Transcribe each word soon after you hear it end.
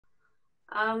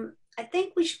I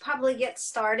think we should probably get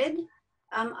started.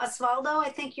 Osvaldo, I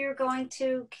think you're going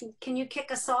to, can you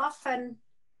kick us off? And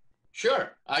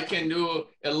Sure, I can do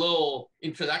a little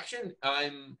introduction.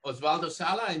 I'm Osvaldo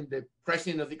Sala. I'm the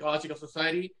president of the Ecological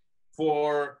Society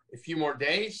for a few more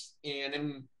days,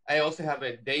 and I also have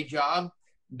a day job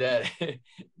that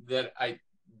that I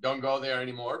don't go there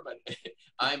anymore. But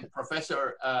I'm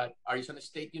professor at Arizona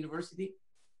State University,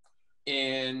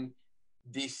 and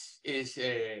this is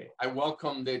I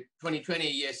welcome the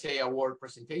 2020 ESA award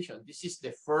presentation. This is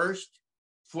the first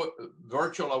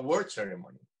virtual award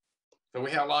ceremony. So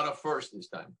we have a lot of firsts this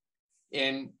time.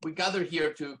 And we gather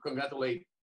here to congratulate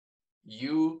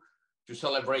you, to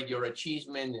celebrate your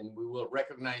achievement, and we will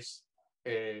recognize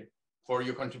for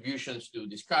your contributions to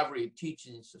discovery,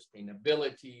 teaching,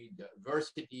 sustainability,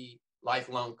 diversity,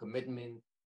 lifelong commitment.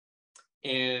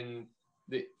 And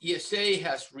the ESA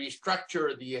has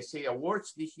restructured the ESA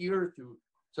awards this year to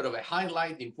sort of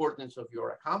highlight the importance of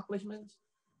your accomplishments.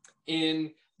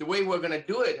 And the way we're gonna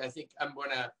do it, I think I'm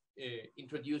gonna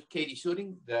introduce Katie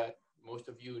Suding, that most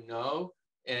of you know.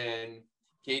 And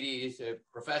Katie is a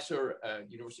professor at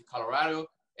University of Colorado,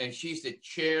 and she's the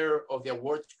chair of the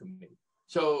awards committee.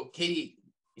 So Katie,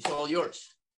 it's all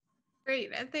yours.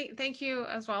 Great, and thank you,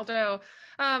 Osvaldo.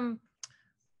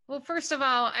 Well, first of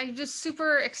all, I'm just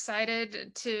super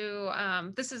excited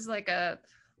to, this is like a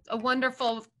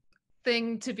wonderful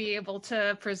thing to be able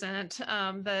to present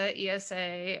the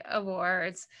ESA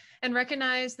awards and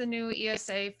recognize the new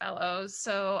ESA fellows.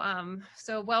 So,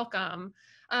 so welcome.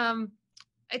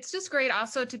 It's just great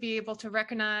also to be able to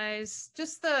recognize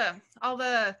just the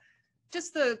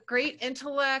great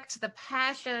intellect, the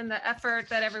passion, the effort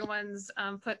that everyone's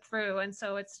put through. And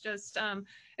so it's just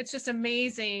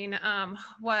amazing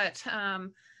what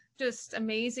just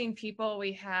amazing people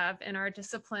we have in our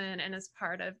discipline and as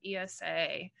part of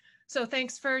ESA. So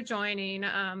thanks for joining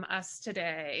us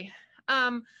today.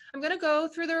 I'm going to go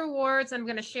through the awards. I'm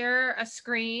going to share a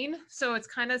screen. So it's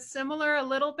kind of similar a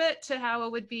little bit to how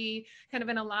it would be kind of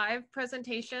in a live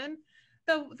presentation.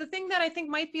 The thing that I think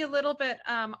might be a little bit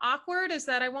awkward is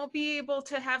that I won't be able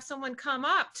to have someone come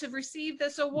up to receive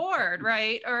this award,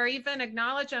 right? Or even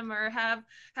acknowledge them or have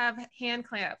hand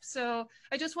claps. So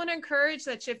I just want to encourage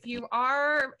that if you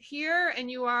are here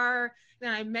and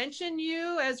I mention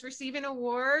you as receiving an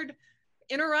award,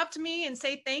 interrupt me and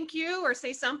say thank you or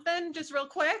say something just real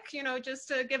quick, just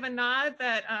to give a nod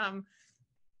that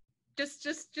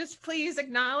just please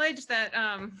acknowledge that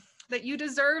that you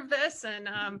deserve this, and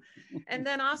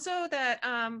then also that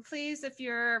please, if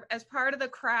you're as part of the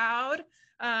crowd,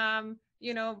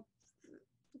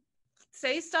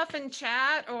 say stuff in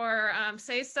chat or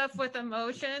say stuff with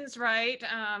emotions, right?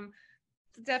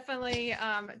 Definitely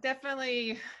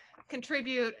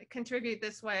contribute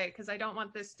this way, because I don't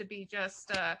want this to be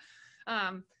just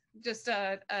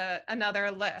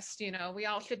another list. We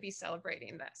all should be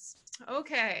celebrating this.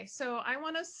 Okay, so I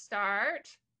want to start.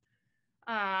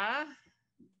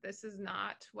 This is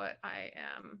not what I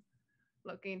am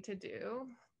looking to do.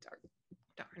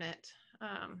 Darn it.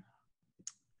 I'm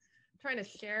trying to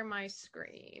share my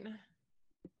screen.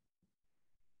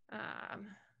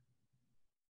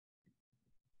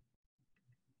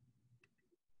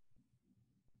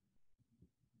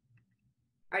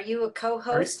 are you a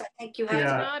co-host? I think you have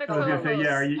Yeah, not a I was going to say,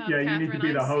 yeah, you need to Catherine,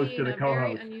 be the host or the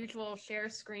co-host. Very unusual share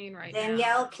screen right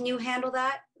Danielle, now. can you handle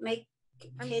that?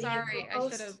 I'm Katie sorry, I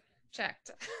should have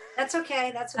checked. That's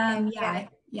okay. That's okay.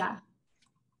 Yeah.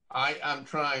 I am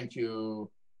trying to.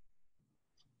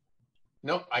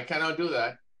 Nope, I cannot do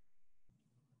that.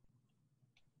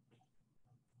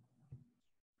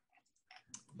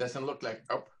 Doesn't look like.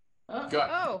 Oh.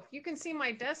 Oh, you can see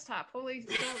my desktop. Holy,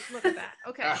 don't look at that.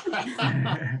 Okay.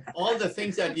 All the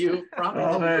things that you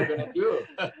promised you were going to do.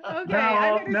 Okay.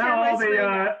 Now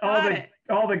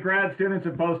all the grad students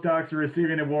and postdocs are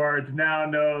receiving awards now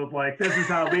know, like, this is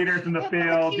how leaders in the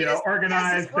field,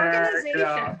 organize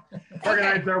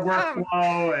their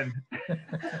workflow and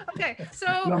okay. So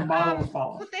the model will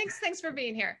follow. Well, thanks for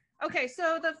being here. Okay,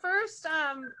 so the first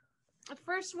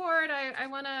award I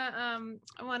want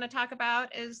to talk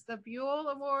about is the Buell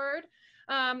Award.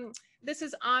 This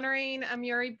is honoring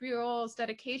Murray Buell's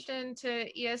dedication to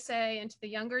ESA and to the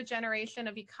younger generation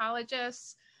of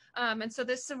ecologists. And so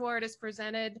this award is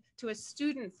presented to a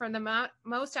student from the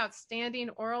most outstanding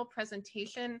oral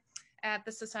presentation at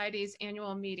the Society's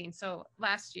annual meeting, so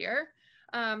last year.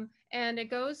 And it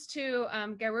goes to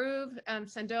Gaurav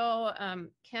Sandil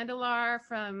Kandalar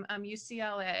from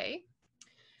UCLA.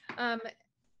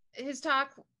 His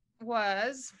talk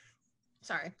was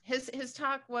his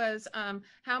talk was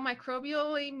how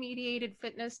microbially mediated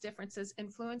fitness differences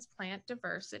influence plant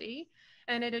diversity,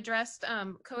 and it addressed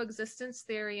coexistence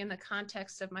theory in the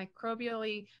context of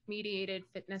microbially mediated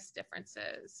fitness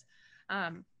differences.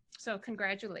 So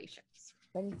congratulations.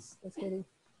 Thanks, that's good.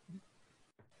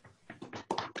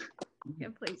 Yeah,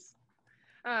 please.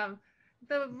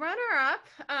 The runner-up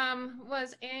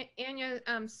was Anya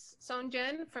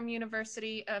Sonjin from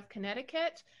University of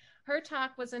Connecticut. Her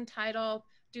talk was entitled,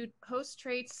 "Do Host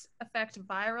Traits Affect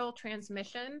Viral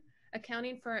Transmission?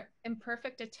 Accounting for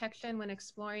Imperfect Detection when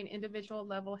Exploring Individual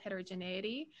Level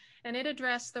Heterogeneity." And it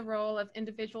addressed the role of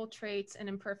individual traits and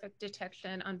imperfect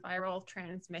detection on viral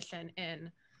transmission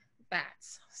in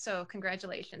bats. So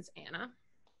congratulations, Anna.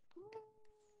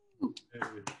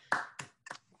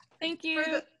 Thank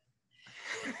you.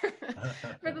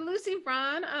 For the Lucy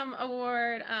Braun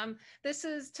Award, this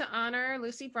is to honor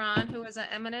Lucy Braun, who is an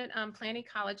eminent plant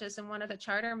ecologist and one of the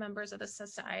charter members of the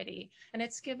society. And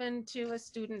it's given to a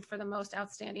student for the most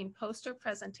outstanding poster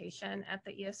presentation at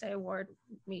the ESA award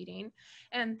meeting.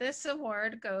 And this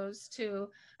award goes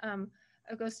to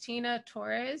Agostina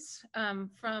Torres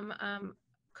from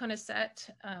CONICET.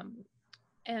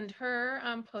 And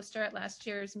her poster at last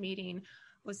year's meeting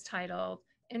was titled,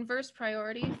 "Inverse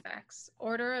Priority Effects,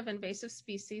 Order of Invasive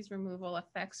Species Removal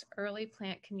Affects Early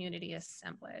Plant Community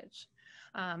Assemblage."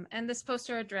 And this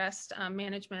poster addressed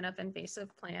management of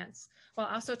invasive plants while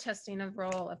also testing the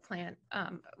role of plant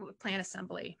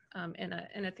assembly in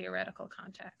a theoretical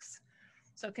context.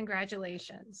 So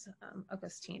congratulations,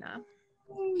 Agostina.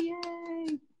 Oh,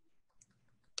 yay.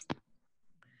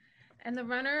 And the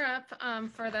runner-up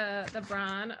for the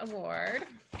Braun Award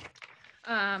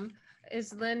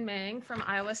is Lynn Meng from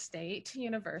Iowa State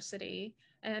University.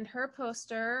 And her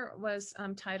poster was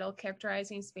titled,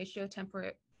 "Characterizing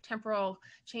Spatiotemporal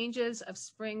Changes of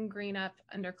Spring Green-up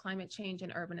Under Climate Change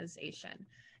and Urbanization."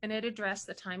 And it addressed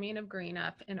the timing of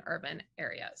green-up in urban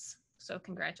areas. So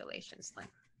congratulations, Lynn.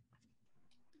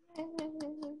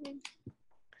 Yay.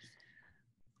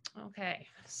 Okay,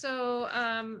 so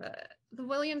the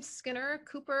William Skinner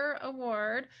Cooper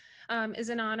Award is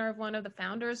in honor of one of the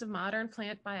founders of modern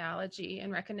plant biology in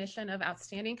recognition of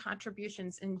outstanding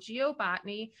contributions in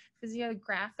geobotany,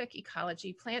 physiographic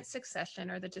ecology, plant succession,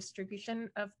 or the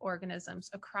distribution of organisms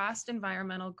across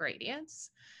environmental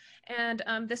gradients. And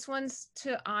this one's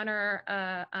to honor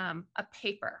a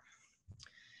paper.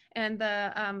 And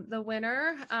the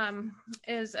winner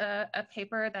is a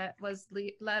paper that was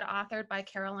authored by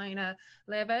Carolina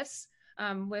Levis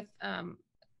with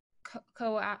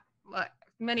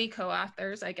many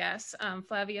co-authors, I guess,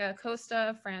 Flavia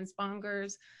Costa, Franz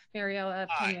Bongers, Mariela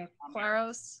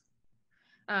Peña-Claros,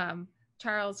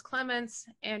 Charles Clements,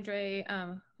 Andre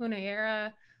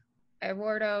Hunayera,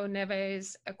 Eduardo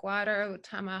Neves, Ecuador,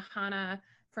 Tamahana,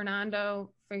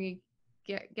 Fernando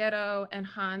Figueredo, and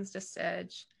Hans de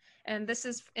Sage. And this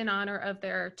is in honor of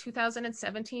their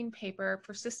 2017 paper,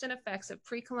 "Persistent Effects of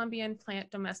Pre-Columbian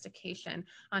Plant Domestication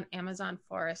on Amazon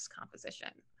Forest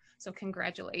Composition." So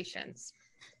congratulations.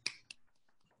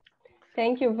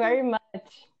 Thank you very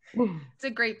much. It's a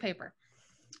great paper.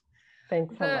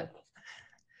 Thanks so much.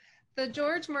 The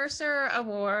George Mercer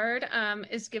Award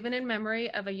is given in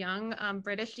memory of a young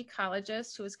British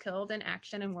ecologist who was killed in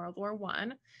action in World War I,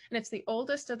 and it's the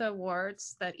oldest of the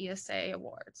awards that ESA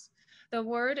awards. The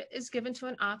award is given to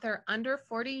an author under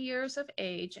 40 years of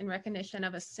age in recognition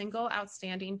of a single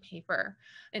outstanding paper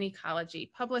in ecology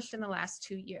published in the last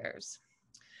 2 years.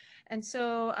 And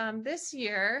so this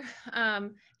year,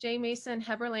 Jay Mason,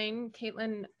 Heberlane,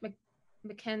 Caitlin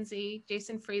McKenzie,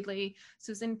 Jason Friedley,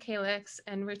 Susan Kalix,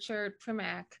 and Richard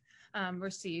Primack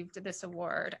received this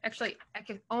award. Actually,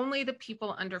 only the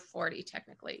people under 40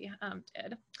 technically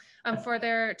did for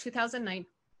their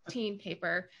 2019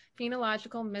 paper,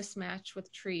 "Phenological Mismatch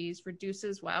with Trees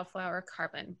Reduces Wildflower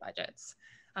Carbon Budgets."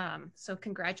 So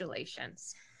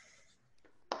congratulations.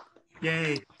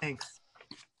 Yay, thanks.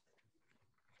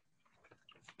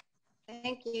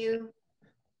 Thank you.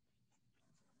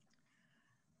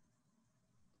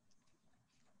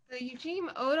 The Eugene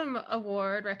Odom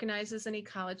Award recognizes an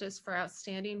ecologist for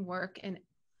outstanding work in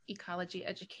ecology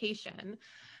education.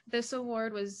 This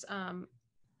award was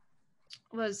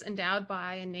endowed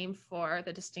by and named for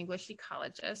the distinguished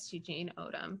ecologist, Eugene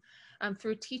Odom.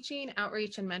 Through teaching,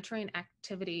 outreach, and mentoring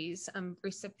activities,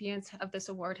 recipients of this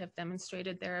award have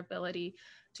demonstrated their ability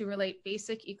to relate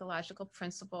basic ecological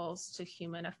principles to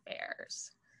human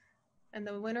affairs. And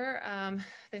the winner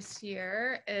this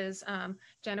year is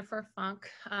Jennifer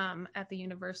Funk at the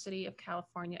University of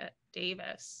California,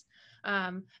 Davis.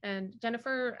 And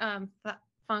Jennifer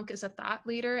Funk is a thought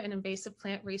leader in invasive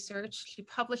plant research. She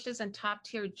publishes in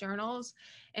top-tier journals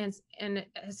and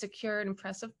has secured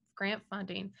impressive grant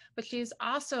funding, but she's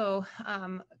also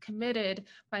committed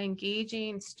by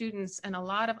engaging students and a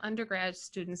lot of undergrad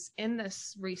students in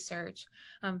this research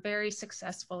very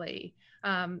successfully.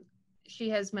 She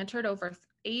has mentored over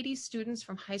 80 students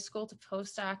from high school to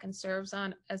postdoc and serves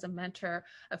on as a mentor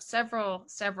of several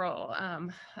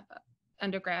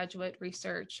undergraduate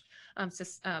research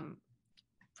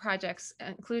projects,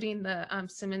 including the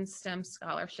Simmons STEM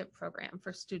Scholarship Program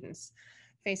for students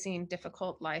facing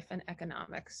difficult life and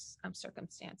economics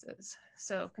circumstances.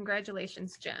 So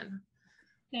congratulations, Jen.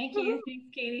 Thank you. Thanks,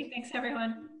 Katie. Thanks,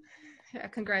 everyone. Yeah,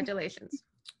 congratulations.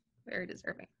 Very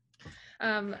deserving.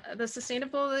 The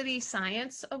Sustainability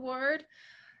Science Award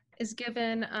is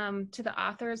given to the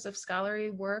authors of scholarly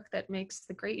work that makes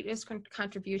the greatest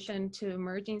contribution to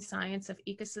emerging science of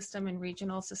ecosystem and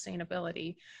regional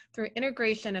sustainability through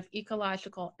integration of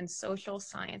ecological and social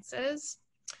sciences.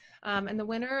 And the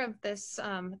winner of this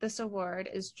award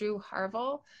is Drew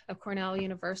Harville of Cornell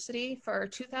University for our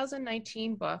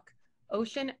 2019 book,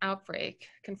 Ocean Outbreak,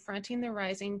 Confronting the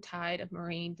Rising Tide of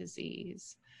Marine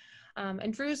Disease.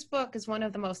 And Drew's book is one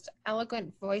of the most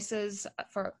eloquent voices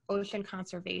for ocean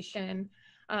conservation.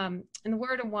 In the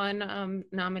word of one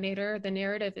nominator, the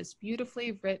narrative is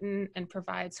beautifully written and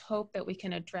provides hope that we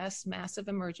can address massive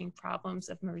emerging problems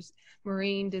of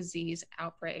marine disease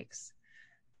outbreaks.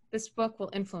 This book will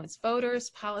influence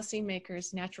voters,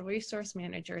 policymakers, natural resource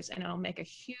managers, and it'll make a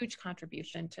huge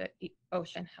contribution to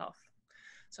ocean health.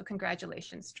 So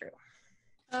congratulations, Drew.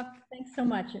 Thanks so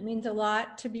much. It means a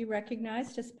lot to be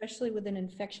recognized, especially with an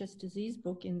infectious disease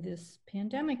book in this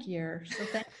pandemic year. So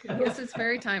thank you. Yes, it's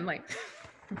very timely.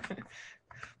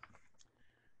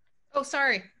 Oh,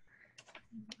 sorry.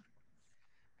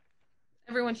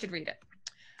 Everyone should read it.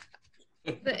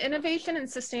 The Innovation and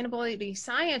Sustainability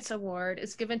Science Award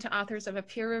is given to authors of a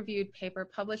peer-reviewed paper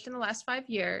published in the last 5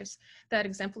 years that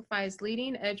exemplifies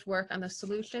leading-edge work on the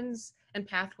solutions and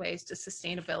pathways to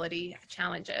sustainability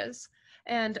challenges.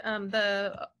 And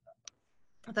the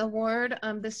award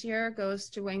this year goes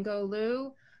to Wengo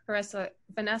Liu,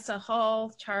 Vanessa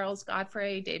Hull, Charles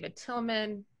Godfrey, David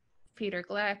Tillman, Peter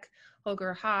Gleck,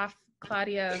 Holger Hoff,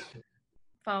 Claudia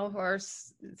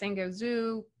Fallhorst, Zhengao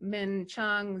Zhu, Min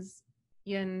Chung,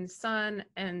 Yin Sun,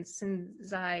 and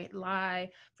Sinzai Lai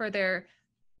for their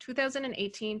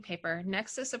 2018 paper,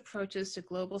 Nexus Approaches to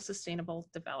Global Sustainable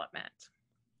Development.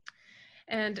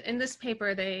 And in this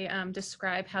paper, they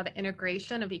describe how the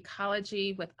integration of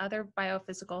ecology with other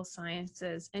biophysical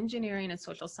sciences, engineering, and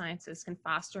social sciences can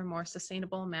foster more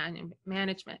sustainable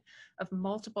management of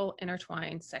multiple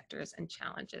intertwined sectors and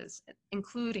challenges,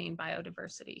 including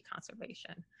biodiversity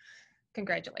conservation.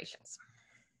 Congratulations.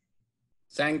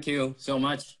 Thank you so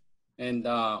much. And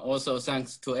also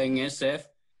thanks to NSF,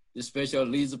 especially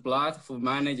Liz Blatt, who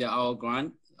managed our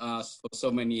grant for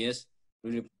so many years.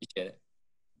 Really appreciate it.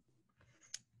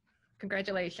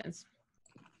 Congratulations.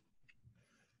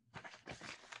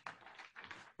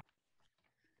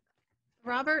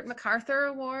 Robert MacArthur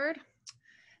Award.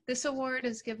 This award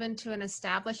is given to an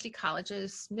established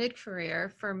ecologist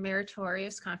mid-career for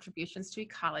meritorious contributions to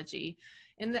ecology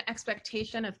in the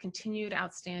expectation of continued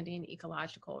outstanding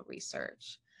ecological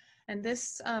research. And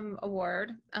this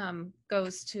award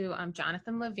goes to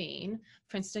Jonathan Levine,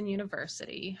 Princeton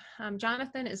University.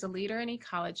 Jonathan is a leader in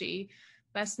ecology,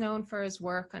 best known for his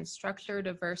work on structure,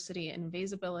 diversity, and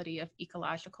invisibility of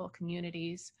ecological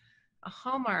communities. A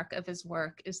hallmark of his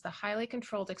work is the highly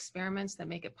controlled experiments that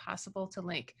make it possible to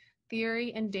link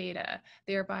theory and data,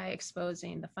 thereby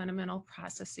exposing the fundamental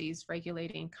processes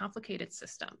regulating complicated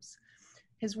systems.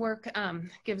 His work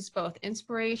gives both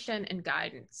inspiration and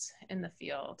guidance in the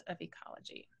field of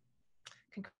ecology.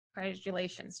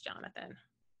 Congratulations, Jonathan.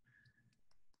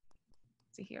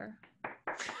 Is he here?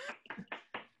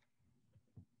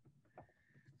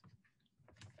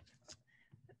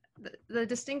 The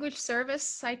Distinguished Service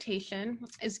Citation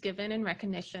is given in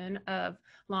recognition of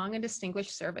long and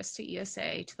distinguished service to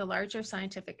ESA, to the larger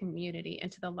scientific community,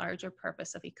 and to the larger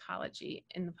purpose of ecology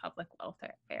in the public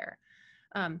welfare.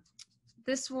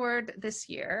 This award this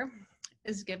year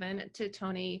is given to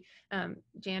Tony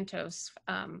Jantos,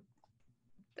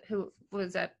 who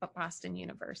was at Boston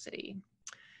University.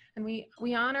 And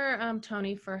we honor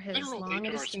Tony for his long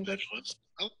and distinguished...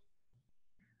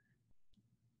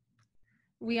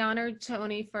 We honored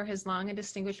Tony for his long and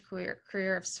distinguished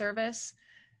career of service.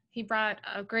 He brought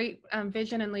a great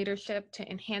vision and leadership to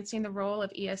enhancing the role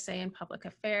of ESA in public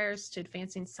affairs, to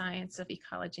advancing science of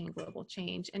ecology and global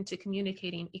change, and to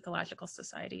communicating ecological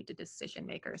society to decision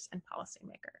makers and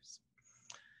policymakers.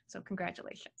 So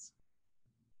congratulations.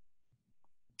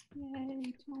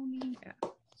 Yay, Tony. Yeah.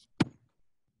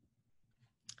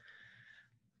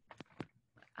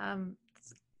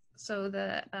 So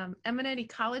the Eminent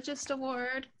Ecologist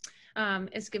Award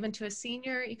is given to a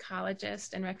senior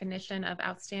ecologist in recognition of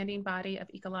outstanding body of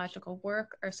ecological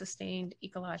work or sustained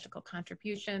ecological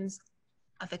contributions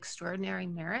of extraordinary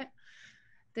merit.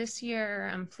 This year,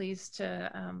 I'm pleased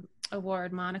to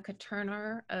award Monica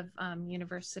Turner of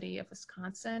University of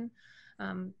Wisconsin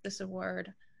this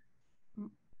award.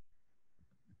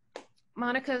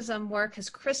 Monica's work has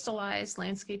crystallized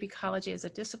landscape ecology as a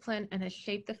discipline and has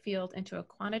shaped the field into a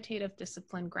quantitative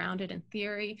discipline grounded in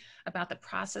theory about the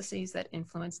processes that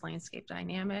influence landscape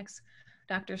dynamics.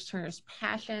 Dr. Turner's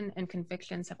passion and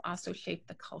convictions have also shaped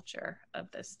the culture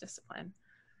of this discipline.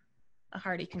 A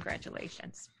hearty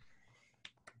congratulations.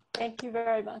 Thank you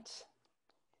very much.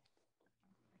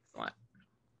 Excellent.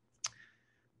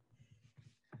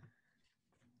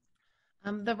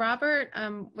 The Robert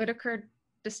Whitaker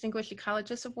Distinguished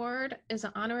Ecologist Award is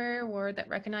an honorary award that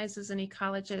recognizes an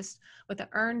ecologist with an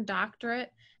earned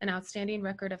doctorate and outstanding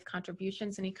record of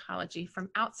contributions in ecology from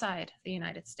outside the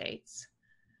United States.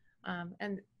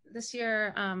 And this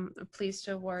year, I'm pleased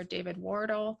to award David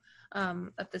Wardle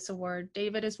of this award.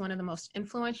 David is one of the most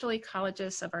influential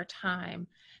ecologists of our time,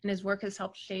 and his work has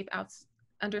helped shape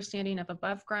understanding of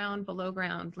above ground, below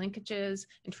ground linkages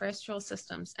in terrestrial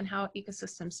systems and how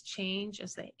ecosystems change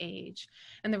as they age,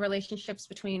 and the relationships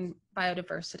between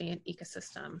biodiversity and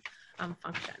ecosystem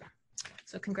function.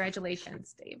 So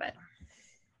congratulations, David.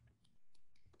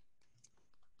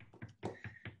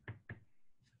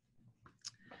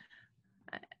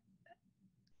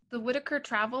 The Whitaker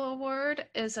Travel Award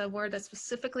is an award that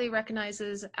specifically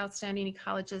recognizes outstanding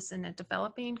ecologists in a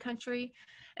developing country,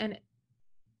 and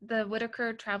the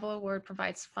Whitaker Travel Award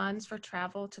provides funds for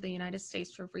travel to the United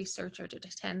States for research or to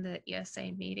attend the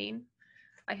ESA meeting.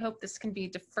 I hope this can be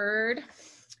deferred.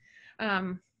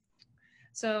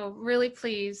 So really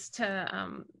pleased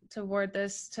to award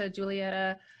this to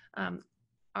Julieta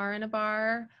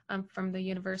Arenabar from the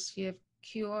University of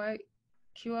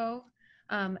Keio.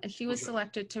 And she was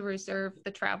selected to reserve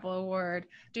the travel award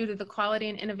due to the quality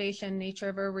and innovation nature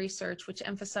of her research, which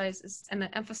emphasizes, and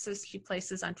the emphasis she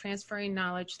places on transferring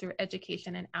knowledge through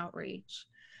education and outreach.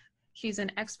 She's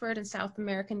an expert in South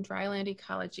American dryland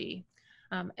ecology,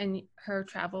 and her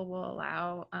travel will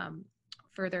allow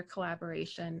further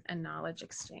collaboration and knowledge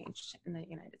exchange in the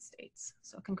United States.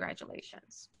 So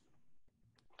congratulations.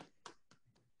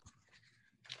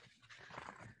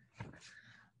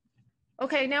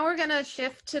 Okay, now we're going to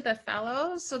shift to the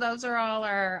fellows. So those are all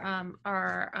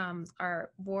our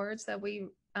awards that we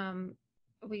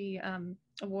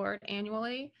award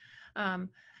annually,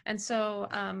 and so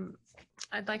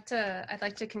I'd like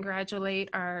to congratulate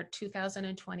our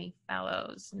 2020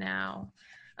 fellows now.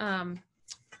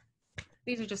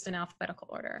 These are just in alphabetical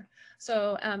order.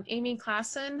 So Amy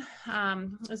Klassen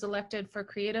was elected for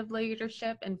creative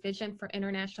leadership and vision for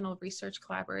international research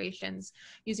collaborations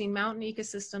using mountain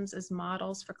ecosystems as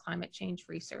models for climate change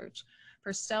research.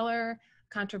 For stellar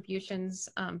contributions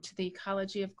to the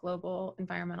ecology of global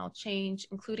environmental change,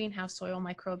 including how soil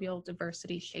microbial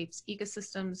diversity shapes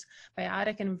ecosystems,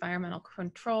 biotic and environmental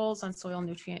controls on soil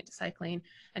nutrient cycling,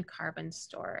 and carbon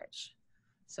storage.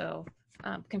 So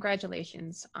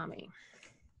congratulations, Ami.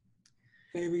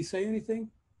 May we say anything?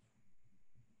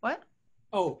 What?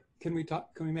 Oh, can we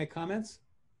talk? Can we make comments?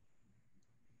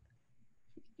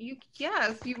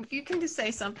 Yeah, you can just say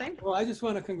something. Well, I just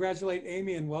want to congratulate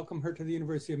Amy and welcome her to the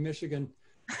University of Michigan.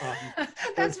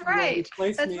 That's right.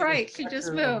 That's right. She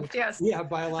just moved. Yes. Yeah,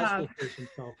 biological station.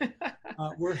 So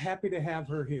we're happy to have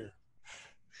her here.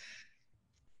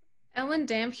 Ellen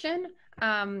Damshin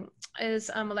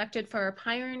is elected for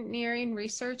pioneering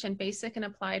research in basic and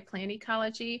applied plant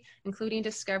ecology, including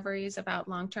discoveries about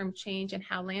long-term change and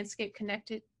how landscape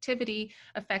connectivity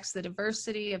affects the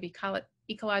diversity of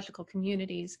ecological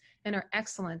communities, and her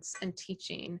excellence in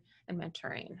teaching and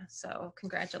mentoring. So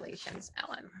congratulations,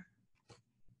 Ellen.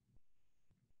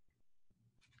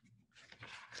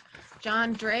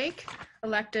 John Drake,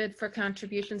 elected for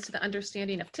contributions to the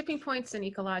understanding of tipping points in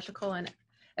ecological and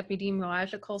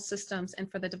epidemiological systems and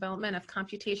for the development of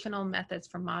computational methods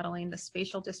for modeling the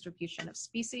spatial distribution of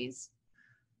species.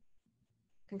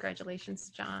 Congratulations,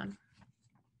 John.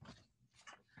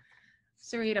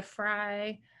 Sarita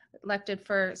Fry, elected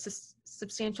for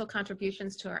substantial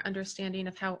contributions to our understanding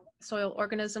of how soil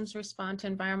organisms respond to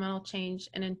environmental change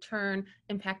and in turn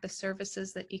impact the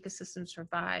services that ecosystems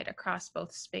provide across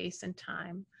both space and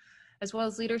time, as well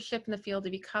as leadership in the field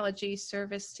of ecology,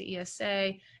 service to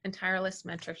ESA, and tireless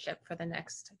mentorship for the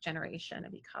next generation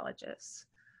of ecologists.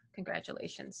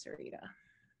 Congratulations, Sarita.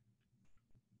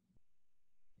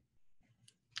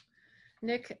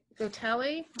 Nick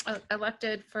Gotelli,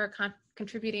 elected for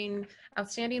contributing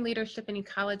outstanding leadership in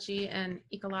ecology and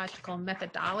ecological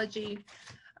methodology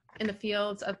in the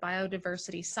fields of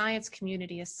biodiversity science,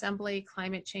 community assembly,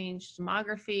 climate change,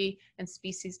 demography, and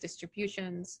species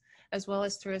distributions, as well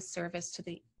as through his service to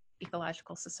the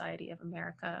Ecological Society of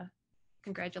America.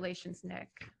 Congratulations, Nick.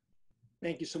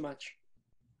 Thank you so much.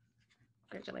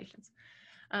 Congratulations.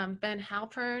 Ben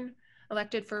Halpern,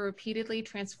 elected for repeatedly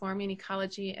transforming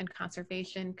ecology and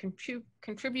conservation,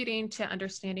 contributing to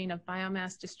understanding of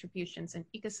biomass distributions and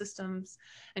ecosystems,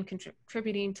 and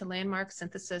contributing to landmark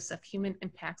synthesis of human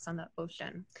impacts on the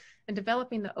ocean, and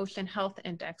developing the Ocean Health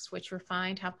Index, which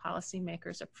refined how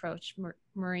policymakers approach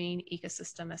marine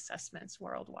ecosystem assessments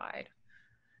worldwide.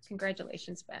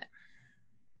 Congratulations, Ben.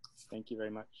 Thank you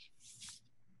very much.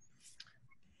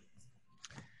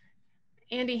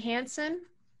 Andy Hansen,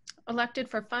 elected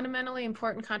for fundamentally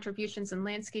important contributions in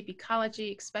landscape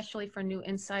ecology, especially for new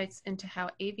insights into how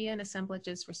avian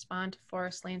assemblages respond to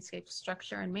forest landscape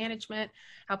structure and management,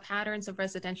 how patterns of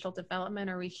residential development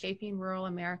are reshaping rural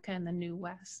America and the New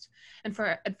West, and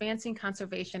for advancing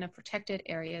conservation of protected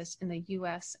areas in the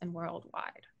US and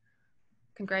worldwide.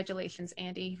 Congratulations,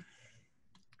 Andy.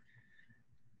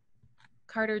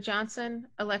 Carter Johnson,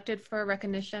 elected for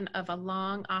recognition of a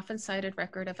long, often cited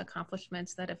record of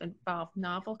accomplishments that have involved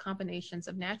novel combinations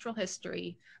of natural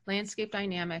history, landscape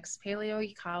dynamics,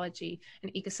 paleoecology,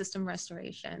 and ecosystem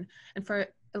restoration, and for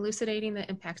elucidating the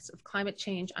impacts of climate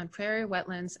change on prairie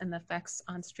wetlands and the effects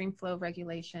on stream flow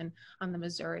regulation on the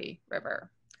Missouri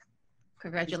River.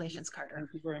 Congratulations, Carter. Thank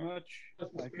you very much.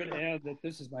 I could add that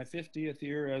this is my 50th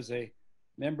year as a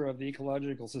member of the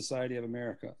Ecological Society of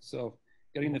America. So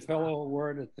getting the fellow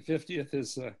award at the 50th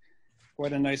is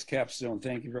quite a nice capstone.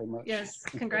 Thank you very much. Yes,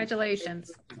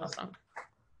 congratulations. Awesome.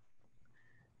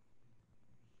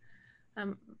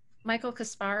 Michael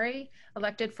Kaspari,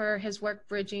 elected for his work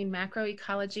bridging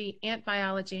macroecology, ant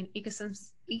biology, and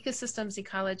ecosystems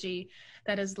ecology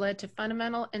that has led to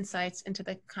fundamental insights into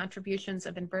the contributions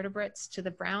of invertebrates to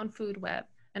the brown food web,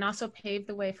 and also paved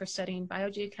the way for studying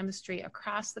biogeochemistry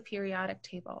across the periodic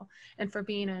table, and for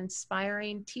being an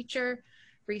inspiring teacher,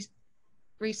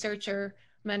 researcher,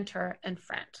 mentor, and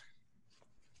friend.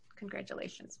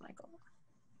 Congratulations, Michael.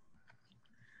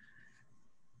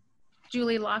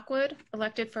 Julie Lockwood,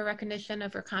 elected for recognition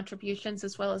of her contributions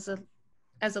as well as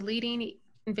a leading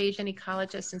invasion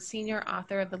ecologist and senior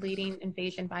author of the leading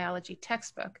invasion biology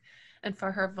textbook, and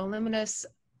for her voluminous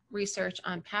research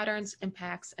on patterns,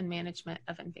 impacts, and management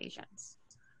of invasions.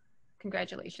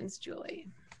 Congratulations, Julie.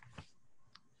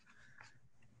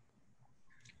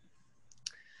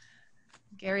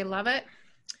 Gary Lovett,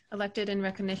 elected in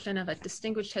recognition of a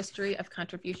distinguished history of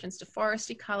contributions to forest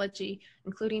ecology,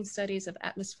 including studies of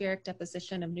atmospheric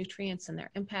deposition of nutrients and their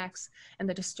impacts, and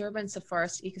the disturbance of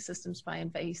forest ecosystems by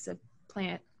invasive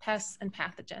plant pests and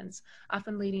pathogens,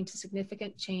 often leading to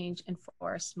significant change in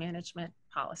forest management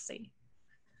policy.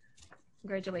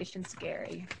 Congratulations,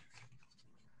 Gary.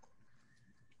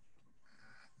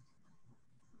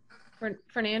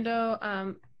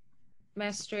 Fernando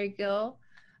Mestre-Gil,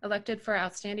 elected for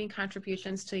outstanding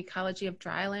contributions to ecology of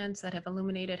drylands that have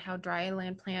illuminated how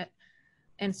dryland plant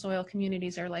and soil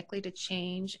communities are likely to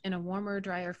change in a warmer,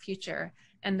 drier future,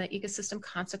 and the ecosystem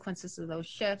consequences of those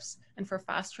shifts, and for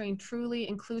fostering truly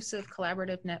inclusive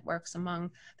collaborative networks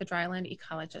among the dryland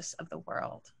ecologists of the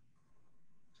world.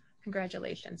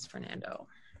 Congratulations, Fernando.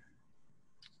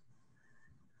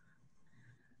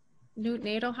 Newt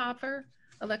Nadelhofer,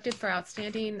 elected for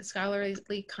outstanding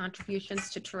scholarly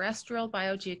contributions to terrestrial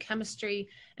biogeochemistry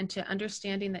and to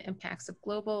understanding the impacts of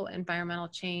global environmental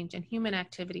change and human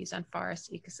activities on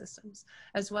forest ecosystems,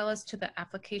 as well as to the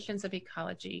applications of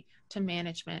ecology to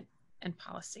management and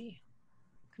policy.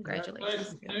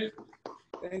 Congratulations.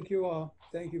 Thank you all.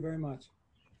 Thank you very much.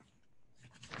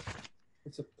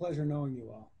 It's a pleasure knowing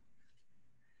you all.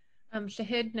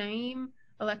 Shahid Naeem,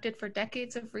 elected for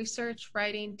decades of research,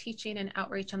 writing, teaching, and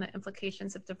outreach on the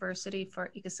implications of diversity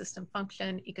for ecosystem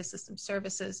function, ecosystem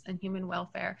services, and human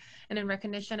welfare, and in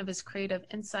recognition of his creative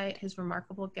insight, his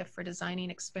remarkable gift for designing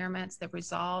experiments that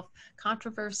resolve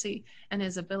controversy, and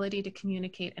his ability to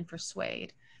communicate and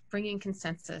persuade, bringing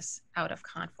consensus out of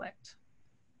conflict.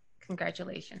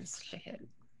 Congratulations, Shahid.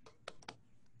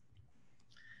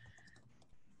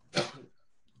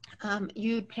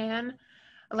 Yud Pan,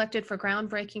 elected for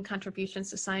groundbreaking contributions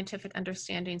to scientific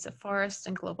understandings of forests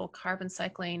and global carbon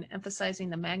cycling, emphasizing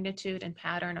the magnitude and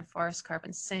pattern of forest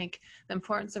carbon sink, the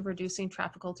importance of reducing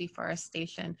tropical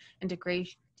deforestation and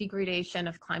degradation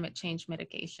of climate change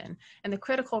mitigation, and the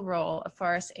critical role of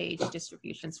forest age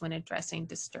distributions when addressing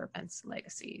disturbance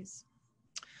legacies.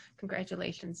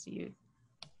 Congratulations, Yud.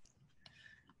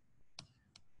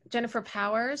 Jennifer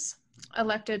Powers,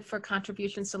 elected for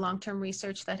contributions to long-term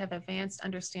research that have advanced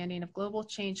understanding of global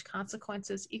change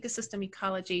consequences, ecosystem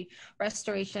ecology,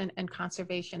 restoration and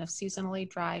conservation of seasonally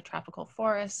dry tropical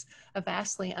forests, a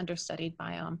vastly understudied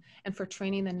biome, and for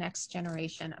training the next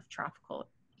generation of tropical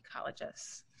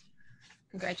ecologists.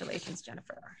 Congratulations,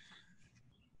 Jennifer.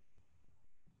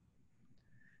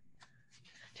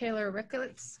 Taylor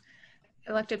Ricketts,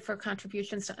 elected for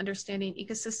contributions to understanding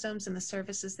ecosystems and the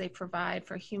services they provide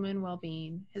for human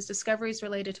well-being. His discoveries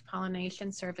related to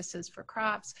pollination services for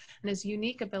crops and his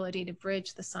unique ability to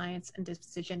bridge the science and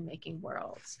decision-making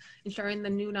worlds, ensuring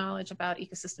the new knowledge about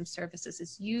ecosystem services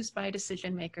is used by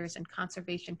decision makers and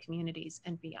conservation communities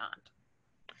and beyond.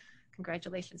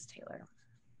 Congratulations, Taylor.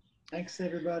 Thanks,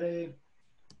 everybody.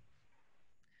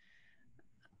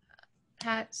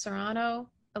 Pat Serrano,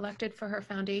 elected for her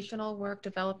foundational work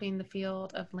developing the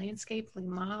field of landscape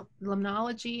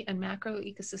limnology and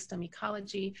macroecosystem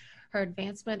ecology, her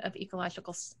advancement of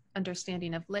ecological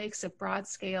understanding of lakes at broad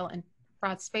spatial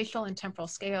and temporal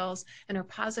scales, and her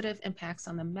positive impacts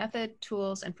on the method,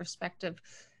 tools, and perspective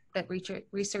that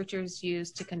researchers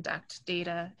use to conduct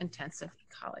data-intensive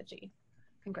ecology.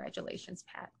 Congratulations,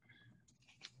 Pat.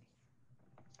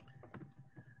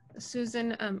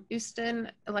 Susan Ustin,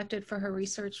 elected for her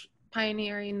research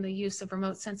pioneering the use of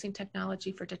remote sensing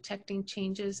technology for detecting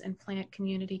changes in plant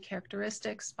community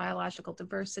characteristics, biological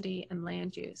diversity, and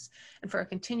land use, and for a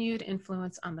continued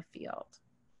influence on the field.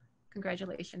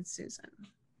 Congratulations, Susan.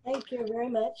 Thank you very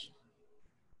much.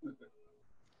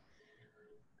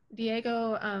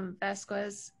 Diego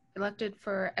Vasquez, elected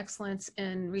for excellence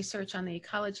in research on the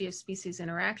ecology of species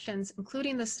interactions,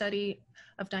 including the study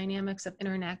of dynamics of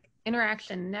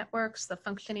interaction networks, the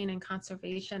functioning and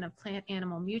conservation of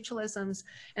plant-animal mutualisms,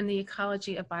 and the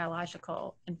ecology of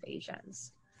biological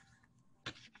invasions.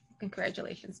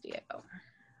 Congratulations, Diego.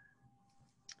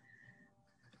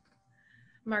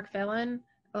 Mark Vellon,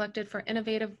 elected for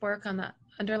innovative work on the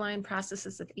underlying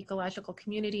processes of ecological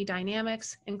community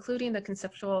dynamics, including the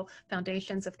conceptual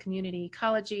foundations of community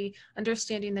ecology,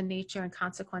 understanding the nature and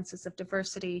consequences of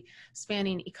diversity,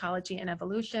 spanning ecology and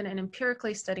evolution, and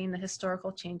empirically studying the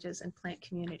historical changes in plant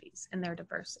communities and their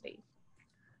diversity.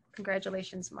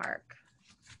 Congratulations, Mark.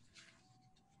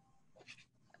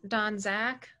 Don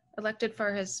Zach, elected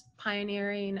for his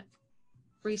pioneering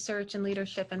research and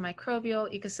leadership in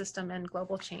microbial, ecosystem, and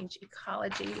global change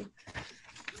ecology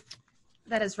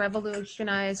that has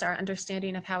revolutionized our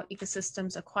understanding of how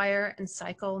ecosystems acquire and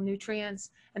cycle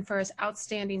nutrients, and for his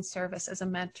outstanding service as a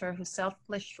mentor who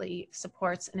selflessly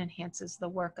supports and enhances the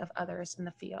work of others in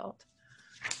the field.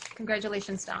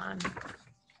 Congratulations, Don.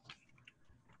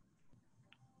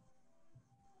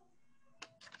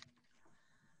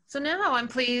 So now I'm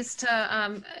pleased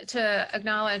to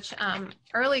acknowledge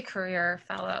early career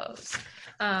fellows,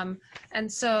 and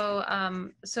so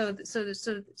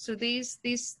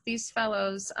these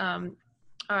fellows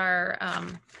are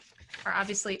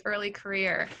obviously early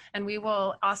career, and we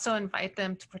will also invite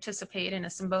them to participate in a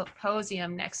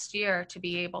symposium next year to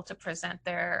be able to present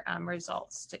their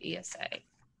results to ESA.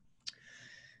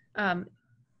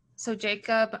 So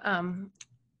Jacob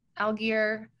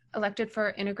Algier, elected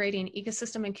for integrating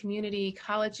ecosystem and community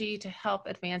ecology to help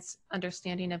advance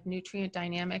understanding of nutrient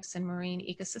dynamics in marine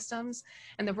ecosystems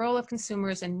and the role of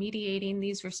consumers in mediating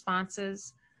these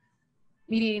processes,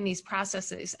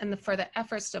 and for the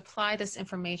efforts to apply this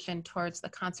information towards the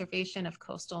conservation of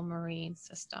coastal marine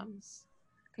systems.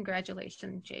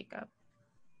 Congratulations, Jacob.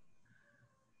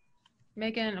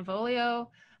 Megan Avolio,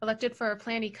 elected for her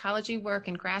plant ecology work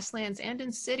in grasslands and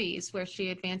in cities where she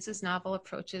advances novel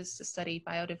approaches to study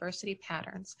biodiversity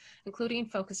patterns, including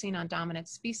focusing on dominant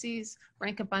species,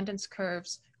 rank abundance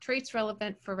curves, traits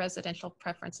relevant for residential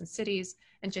preference in cities,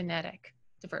 and genetic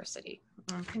diversity.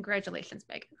 Congratulations,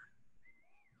 Megan.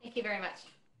 Thank you very much.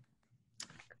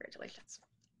 Congratulations.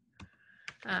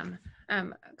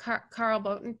 Carl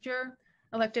Boettinger,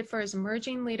 elected for his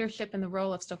emerging leadership in the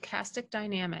role of stochastic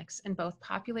dynamics in both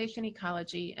population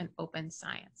ecology and open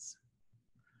science.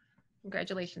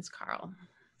 Congratulations, Carl.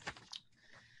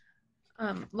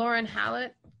 Lauren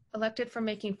Hallett, elected for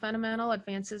making fundamental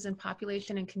advances in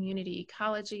population and community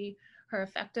ecology, her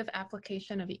effective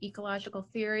application of ecological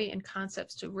theory and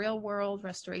concepts to real-world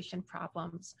restoration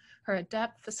problems, her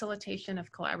adept facilitation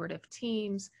of collaborative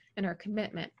teams, and her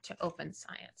commitment to open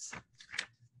science.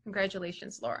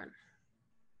 Congratulations, Lauren.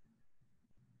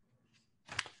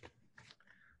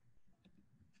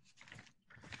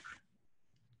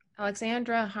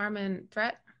 Alexandra Harmon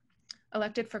Threat,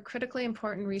 elected for critically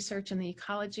important research in the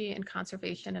ecology and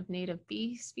conservation of native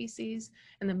bee species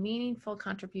and the meaningful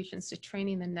contributions to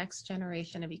training the next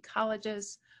generation of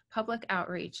ecologists, public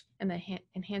outreach, and the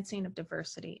enhancing of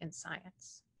diversity in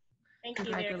science. Thank you.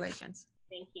 Congratulations.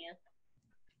 Thank you.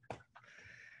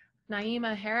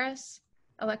 Naima Harris,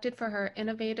 elected for her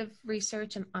innovative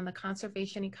research on the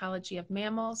conservation ecology of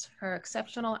mammals, her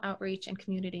exceptional outreach and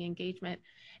community engagement,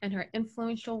 and her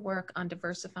influential work on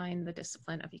diversifying the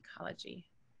discipline of ecology.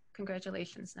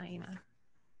 Congratulations, Naima.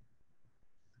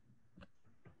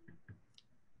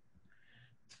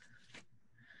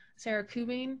 Sarah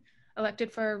Kubin,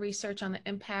 elected for her research on the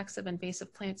impacts of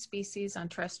invasive plant species on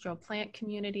terrestrial plant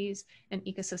communities and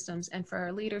ecosystems, and for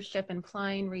her leadership in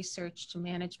applying research to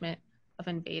management of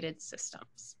invaded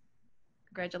systems.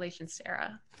 Congratulations,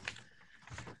 Sarah.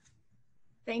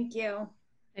 Thank you.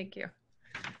 Thank you.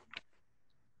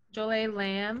 Jolie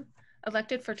Lamb,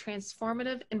 elected for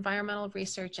transformative environmental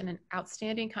research and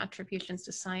outstanding contributions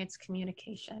to science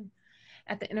communication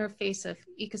at the interface of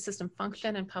ecosystem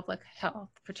function and public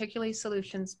health, particularly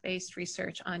solutions-based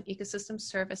research on ecosystem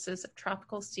services of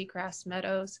tropical seagrass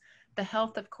meadows, the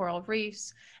health of coral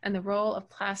reefs, and the role of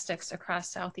plastics across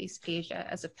Southeast Asia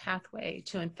as a pathway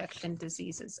to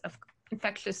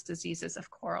infectious diseases of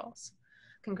corals.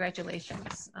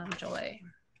 Congratulations, Jolie.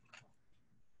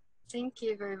 Thank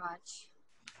you very much.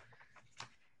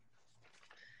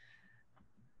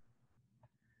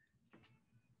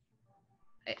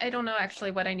 I don't know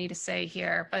actually what I need to say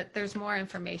here, but there's more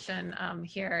information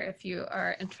here if you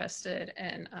are interested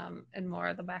in more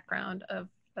of the background of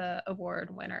the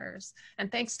award winners. And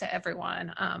thanks to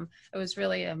everyone. It was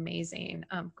really an amazing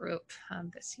group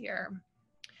this year.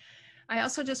 I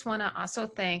also just want to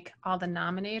thank all the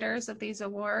nominators of these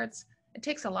awards. It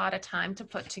takes a lot of time to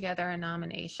put together a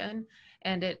nomination,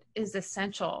 and it is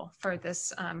essential for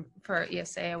this for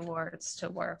ESA awards to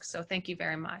work. So thank you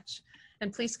very much.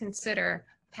 And please consider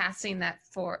passing that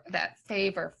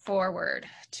favor forward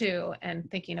to and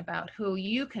thinking about who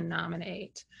you can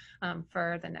nominate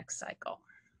for the next cycle.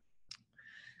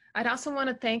 I'd also want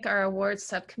to thank our awards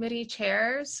subcommittee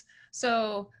chairs.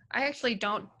 So I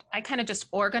kind of just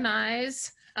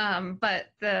organize, but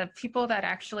the people that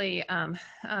actually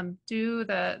do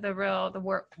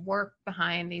the work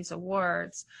behind these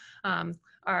awards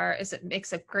it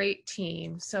makes a great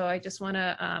team. So I just want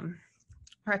to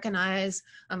recognize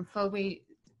Phoebe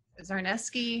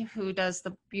Zarneski, who does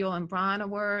the Buell and Braun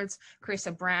Awards,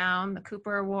 Carissa Brown, the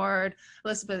Cooper Award,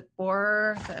 Elizabeth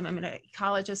Borer, the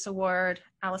Ecologist Award,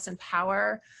 Allison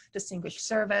Power, Distinguished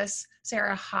Service,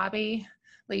 Sarah Hobby,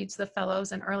 leads the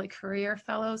Fellows and Early Career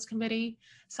Fellows Committee,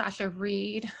 Sasha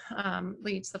Reed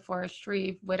leads the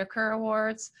Forestry Whitaker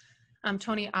Awards,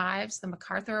 Tony Ives, the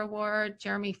MacArthur Award,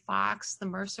 Jeremy Fox, the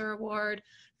Mercer Award,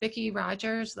 Vicki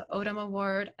Rogers, the Odom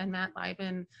Award, and Matt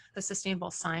Lieben, the Sustainable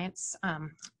Science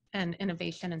and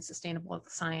Innovation and Sustainable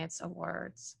Science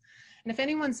Awards. And if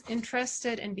anyone's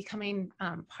interested in becoming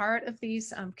part of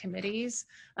these committees,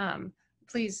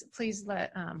 please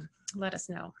let us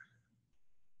know.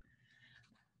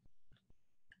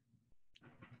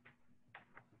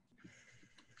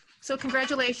 So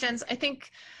congratulations. I think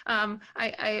I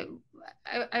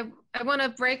want to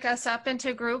break us up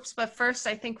into groups, but first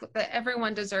I think that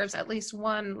everyone deserves at least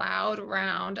one loud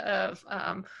round of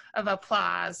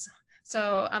applause.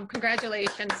 So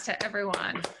congratulations to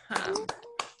everyone.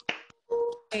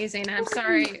 Amazing. I'm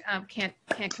sorry can't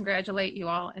congratulate you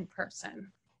all in person.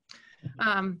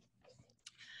 Our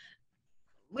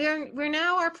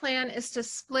plan is to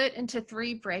split into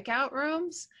 3 breakout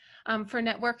rooms for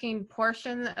networking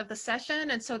portion of the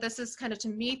session. And so this is kind of to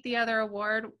meet the other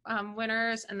award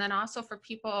winners, and then also for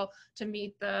people to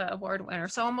meet the award winner.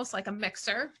 So almost like a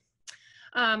mixer.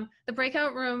 The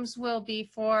breakout rooms will be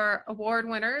for award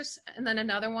winners, and then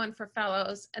another one for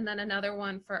fellows, and then another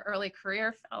one for early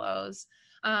career fellows.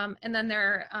 And then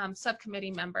their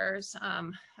subcommittee members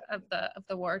of the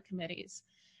award committees.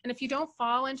 And if you don't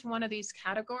fall into one of these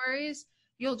categories,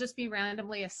 you'll just be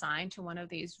randomly assigned to one of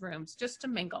these rooms just to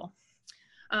mingle.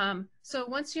 So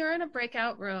once you're in a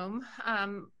breakout room,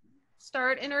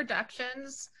 start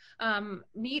introductions,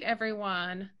 meet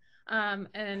everyone, and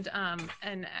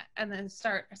then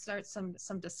start some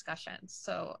discussions.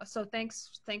 So thanks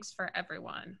for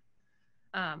everyone.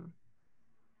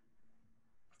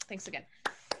 Thanks again.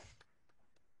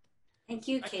 Thank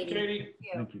you, Katie.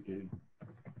 Thank you, Katie.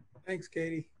 Thanks,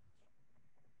 Katie.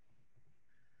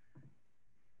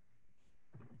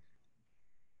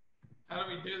 How do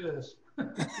we do this? I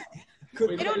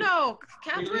don't know,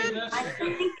 Catherine. I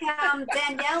think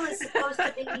Danielle is supposed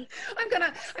to be. I'm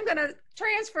gonna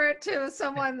transfer it to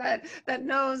someone that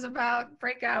knows about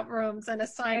breakout rooms and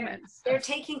assignments. They're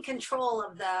taking control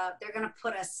of they're gonna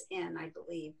put us in, I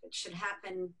believe. It should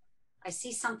happen. I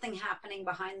see something happening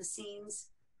behind the scenes.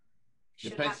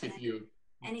 Should Depends happen if you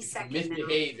any second now.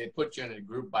 misbehave, they put you in a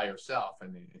group by yourself.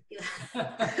 And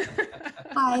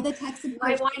Hi, the tech support.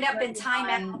 Might wind up in working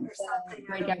timeout on or something. the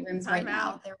breakout rooms right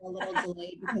now. Timeout. They're a little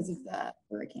delayed because of the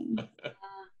hurricane.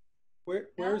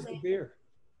 Where's the beer?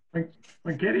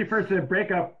 When Katie first said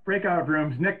breakout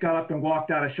rooms, Nick got up and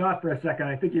walked out of shot for a second.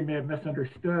 I think he may have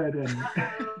misunderstood and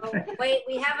Wait,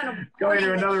 we have an going to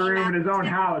warning that another came room out in his own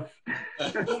today. house.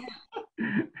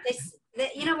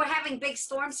 You know, we're having big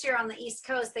storms here on the East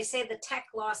Coast. They say the tech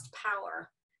lost power.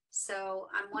 So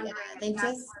I'm wondering.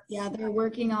 They're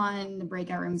working on the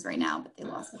breakout rooms right now, but they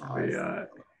lost the power. Yeah.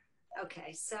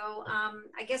 Okay, so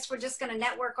I guess we're just going to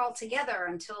network all together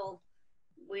until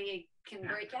we can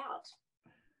break out.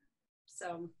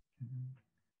 So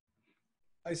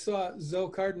I saw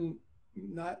Zoe Carden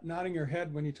nodding her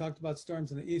head when you talked about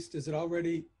storms in the east. Is it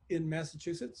already in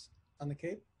Massachusetts on the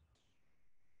Cape?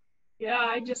 Yeah,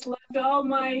 I just left all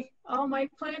my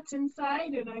plants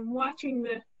inside, and I'm watching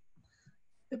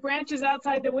the branches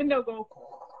outside the window go.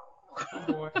 Oh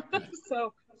boy.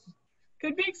 So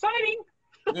could be exciting.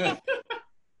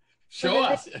 show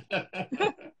us.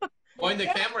 Point the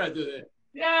camera to the.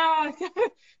 Yeah,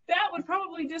 that would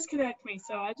probably disconnect me.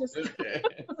 So I just. Okay.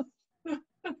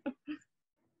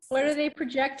 What are they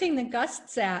projecting the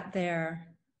gusts at there?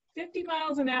 50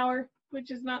 miles an hour, which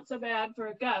is not so bad for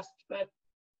a gust, but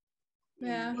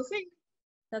Yeah, we'll see.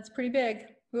 that's pretty big.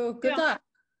 Well, good Yeah. luck.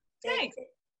 Thanks.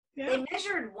 they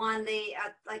measured one. They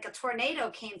like a tornado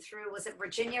came through. Was it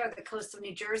Virginia or the coast of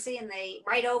New Jersey? And they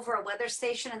right over a weather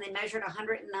station, and they measured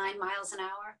 109 miles an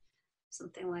hour,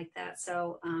 something like that.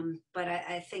 So, but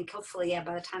I think hopefully, yeah,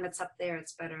 by the time it's up there,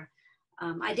 it's better.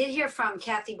 I did hear from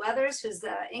Kathy Weathers, who's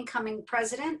the incoming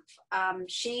president.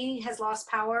 She has lost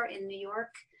power in New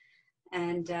York.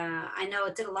 And I know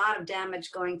it did a lot of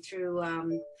damage going through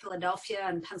Philadelphia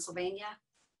and Pennsylvania.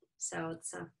 So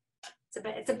it's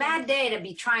a bad day to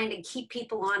be trying to keep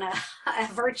people on a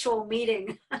virtual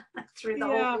meeting through the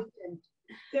whole region.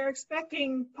 They're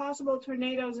expecting possible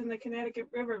tornadoes in the Connecticut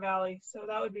River Valley. So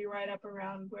that would be right up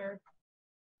around where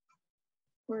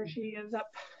she is up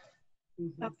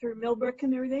through Millbrook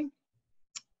and everything.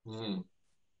 Mm.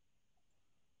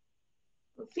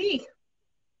 We'll see.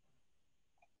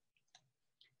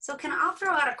 So I'll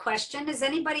throw out a question. Does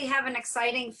anybody have an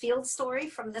exciting field story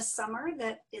from this summer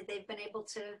that they've been able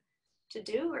to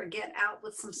do or get out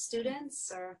with some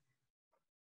students or?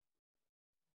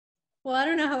 Well, I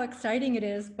don't know how exciting it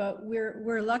is, but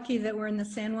we're lucky that we're in the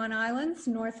San Juan Islands,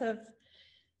 north of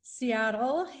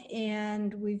Seattle,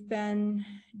 and we've been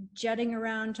jetting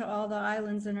around to all the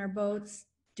islands in our boats,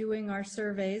 doing our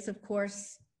surveys. Of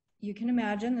course, you can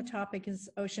imagine the topic is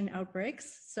ocean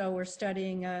outbreaks. So we're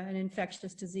studying an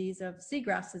infectious disease of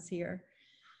seagrasses here.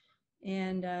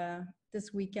 And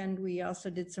this weekend, we also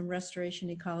did some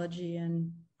restoration ecology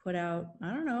and put out,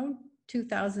 I don't know,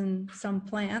 2,000 some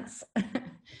plants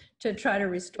to try to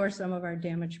restore some of our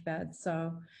damaged beds.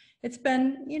 So it's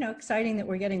been, exciting that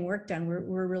we're getting work done.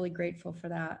 We're really grateful for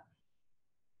that.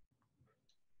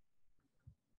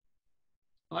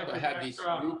 I had this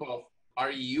group of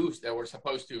REUs that were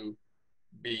supposed to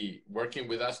be working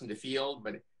with us in the field,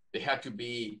 but they had to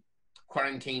be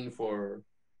quarantined for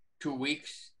 2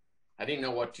 weeks. I didn't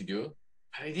know what to do.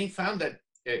 I didn't found that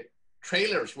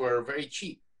trailers were very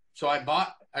cheap. So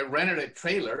I rented a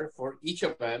trailer for each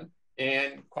of them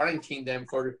and quarantined them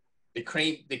for they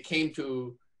came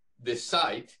to the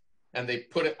site, and we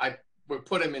put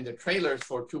them in the trailers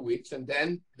for 2 weeks, and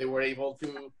then they were able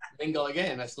to mingle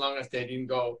again as long as they didn't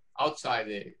go outside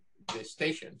the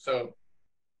station. So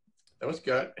that was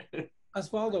good.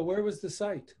 Osvaldo, where was the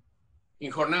site?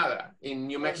 In Jornada, in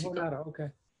New Mexico. Jornada, okay.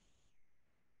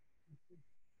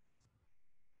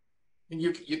 And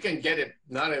you can get it,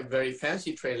 not a very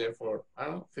fancy trailer for, I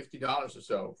don't know, $50 or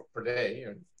so per day.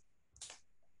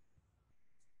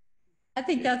 I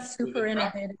think that's super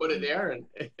innovative. Put it there and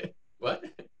what?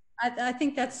 I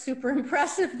think that's super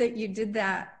impressive that you did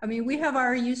that. I mean, we have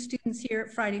REU students here at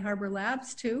Friday Harbor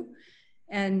Labs too,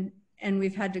 and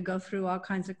we've had to go through all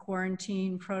kinds of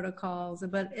quarantine protocols,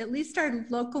 but at least our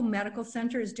local medical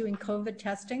center is doing COVID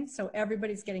testing, so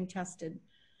everybody's getting tested.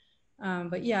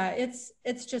 But yeah,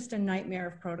 it's just a nightmare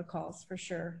of protocols for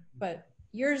sure. But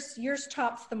yours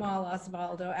tops them all,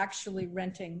 Osvaldo, actually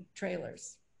renting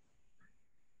trailers.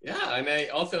 Yeah, and I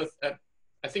also,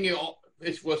 I think it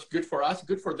was good for us,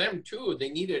 good for them too. They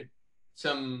needed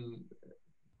some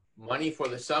money for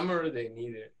the summer. They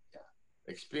needed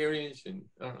experience, and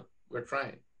I don't know, we're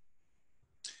trying.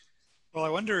 Well, I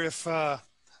wonder if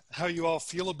how you all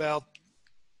feel about,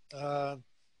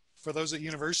 for those at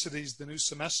universities, the new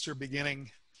semester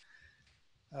beginning.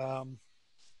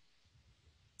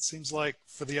 seems like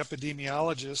for the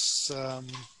epidemiologists,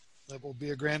 that will be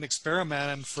a grand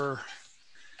experiment, and for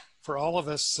all of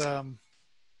us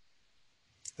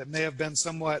that may have been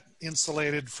somewhat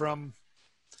insulated from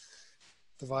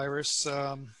the virus,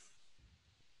 a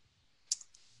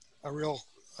real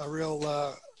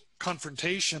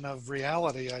confrontation of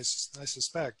reality, I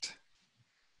suspect.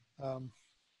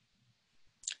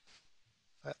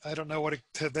 I don't know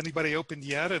have anybody opened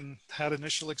yet and had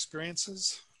initial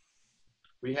experiences?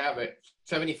 We have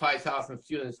 75,000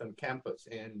 students on campus,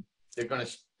 and they're going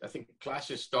to, I think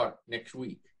classes start next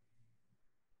week.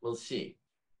 We'll see.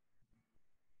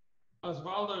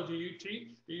 Osvaldo, do you teach?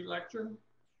 Do you lecture?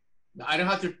 I don't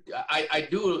have to, I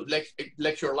do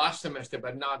lecture last semester,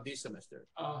 but not this semester.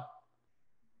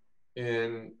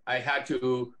 And I had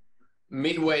to,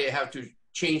 midway, I have to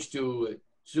change to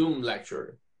Zoom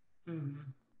lecture. Mm-hmm.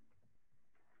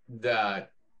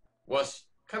 That was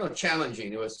kind of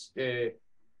challenging. It was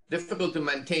difficult to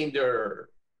maintain their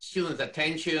students'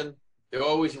 attention. There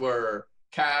always were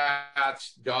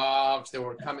cats, dogs that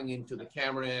were coming into the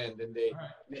camera, and then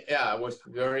yeah, it was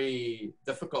very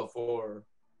difficult for,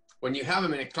 when you have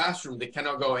them in a classroom, they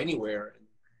cannot go anywhere.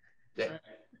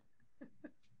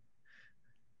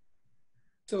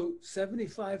 So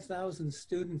 75,000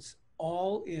 students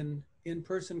all in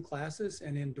in-person classes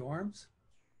and in dorms?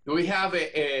 We have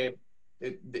the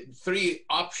 3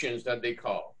 options that they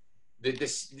call. The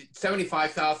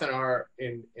 75,000 are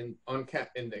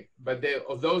but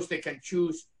of those they can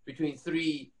choose between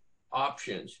 3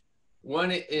 options.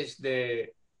 One is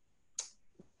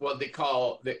what they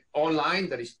call the online,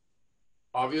 that is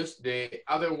obvious. The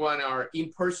other one are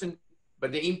in-person,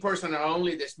 but the in-person are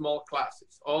only the small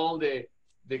classes. All the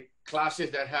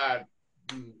classes that had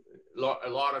a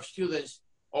lot of students,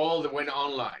 all that went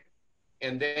online.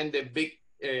 And then the big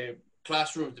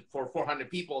classrooms for 400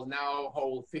 people now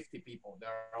hold 50 people.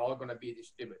 They're all going to be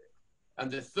distributed.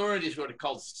 And the third is what they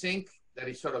call sync, that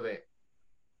is sort of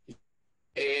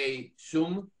a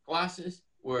Zoom classes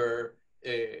where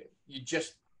you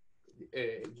just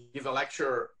give a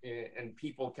lecture and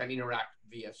people can interact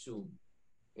via Zoom.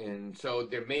 And so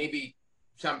there may be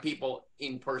some people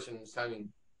in person,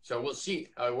 so we'll see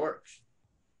how it works.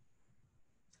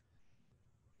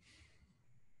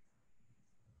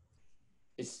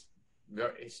 It's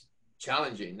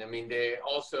challenging. I mean, the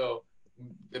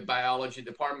biology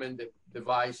department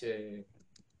devised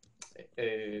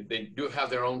they do have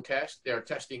their own test. They're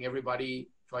testing everybody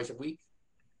twice a week.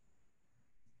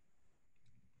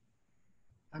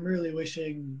 I'm really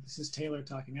wishing, this is Taylor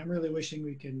talking, I'm really wishing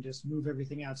we can just move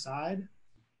everything outside,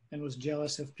 and was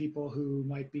jealous of people who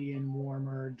might be in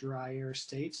warmer, drier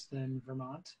states than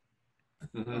Vermont.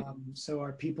 Mm-hmm. So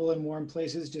are people in warm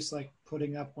places just like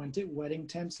putting up wedding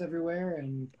tents everywhere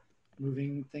and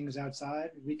moving things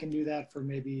outside? We can do that for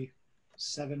maybe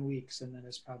 7 weeks, and then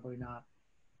it's probably not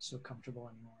so comfortable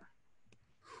anymore.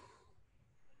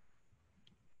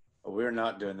 We're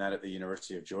not doing that at the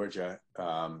University of Georgia,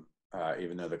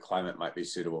 even though the climate might be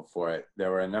suitable for it.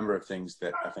 There were a number of things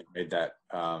that I think made that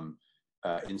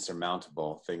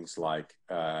insurmountable, things like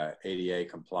ADA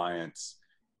compliance,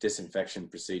 disinfection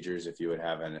procedures if you would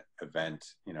have an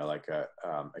event, like a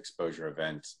exposure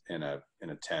event in a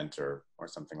tent or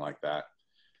something like that.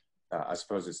 I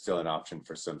suppose it's still an option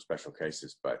for some special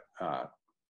cases, but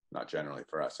not generally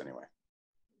for us anyway.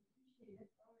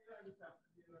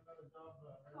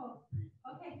 Oh,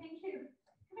 okay, thank you.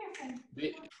 Come here,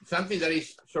 friend. Something that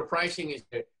is surprising is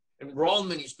that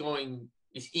enrollment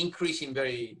is increasing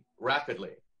very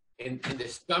rapidly. In the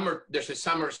summer, there's a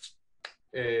summer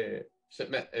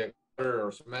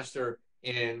semester,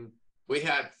 and we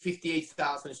had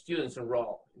 58,000 students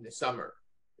enrolled in the summer.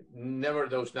 Never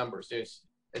those numbers. It's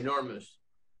enormous.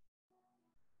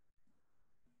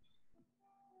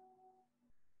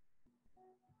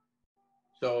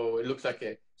 So it looks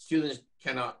like students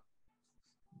cannot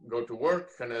go to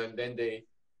work, and then they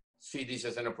see this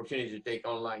as an opportunity to take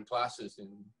online classes and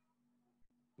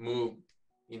move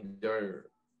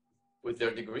with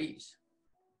their degrees.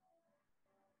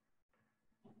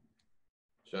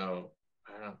 So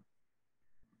I don't know.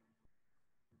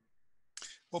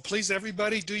 Well, please,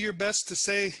 everybody, do your best to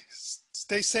stay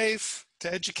safe,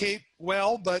 to educate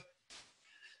well, but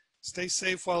stay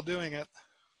safe while doing it.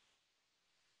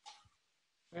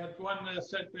 We had one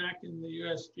setback in the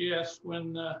USGS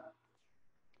when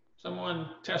someone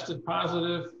tested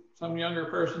positive, some younger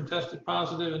person tested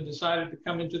positive and decided to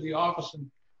come into the office and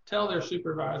tell their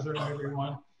supervisor and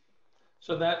everyone.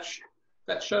 So that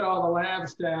shut all the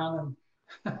labs down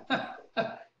and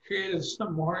created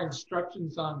some more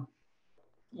instructions on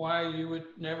why you would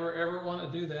never ever want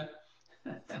to do that.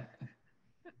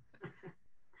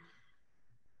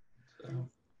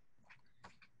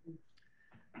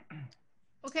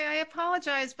 Okay, I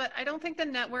apologize, but I don't think the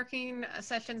networking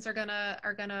sessions are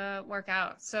gonna work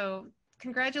out. So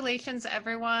congratulations,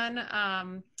 everyone.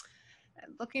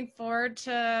 Looking forward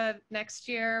to next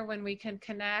year when we can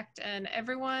connect, and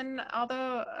everyone, all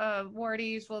the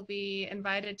awardees will be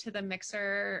invited to the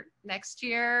mixer next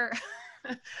year.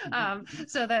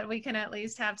 So that we can at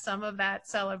least have some of that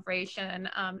celebration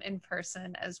in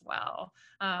person as well.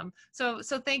 So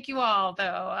thank you all, though.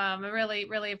 I really,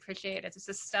 really appreciate it. It's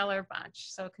a stellar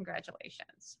bunch. So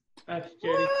congratulations. Thanks,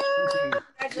 Katie.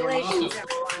 Congratulations,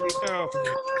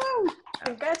 everyone.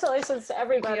 Congratulations to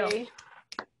everybody.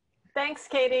 Thanks,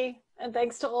 Katie, and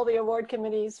thanks to all the award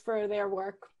committees for their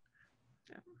work.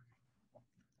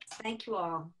 Thank you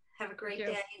all. Have a great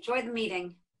day. Enjoy the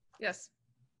meeting. Yes.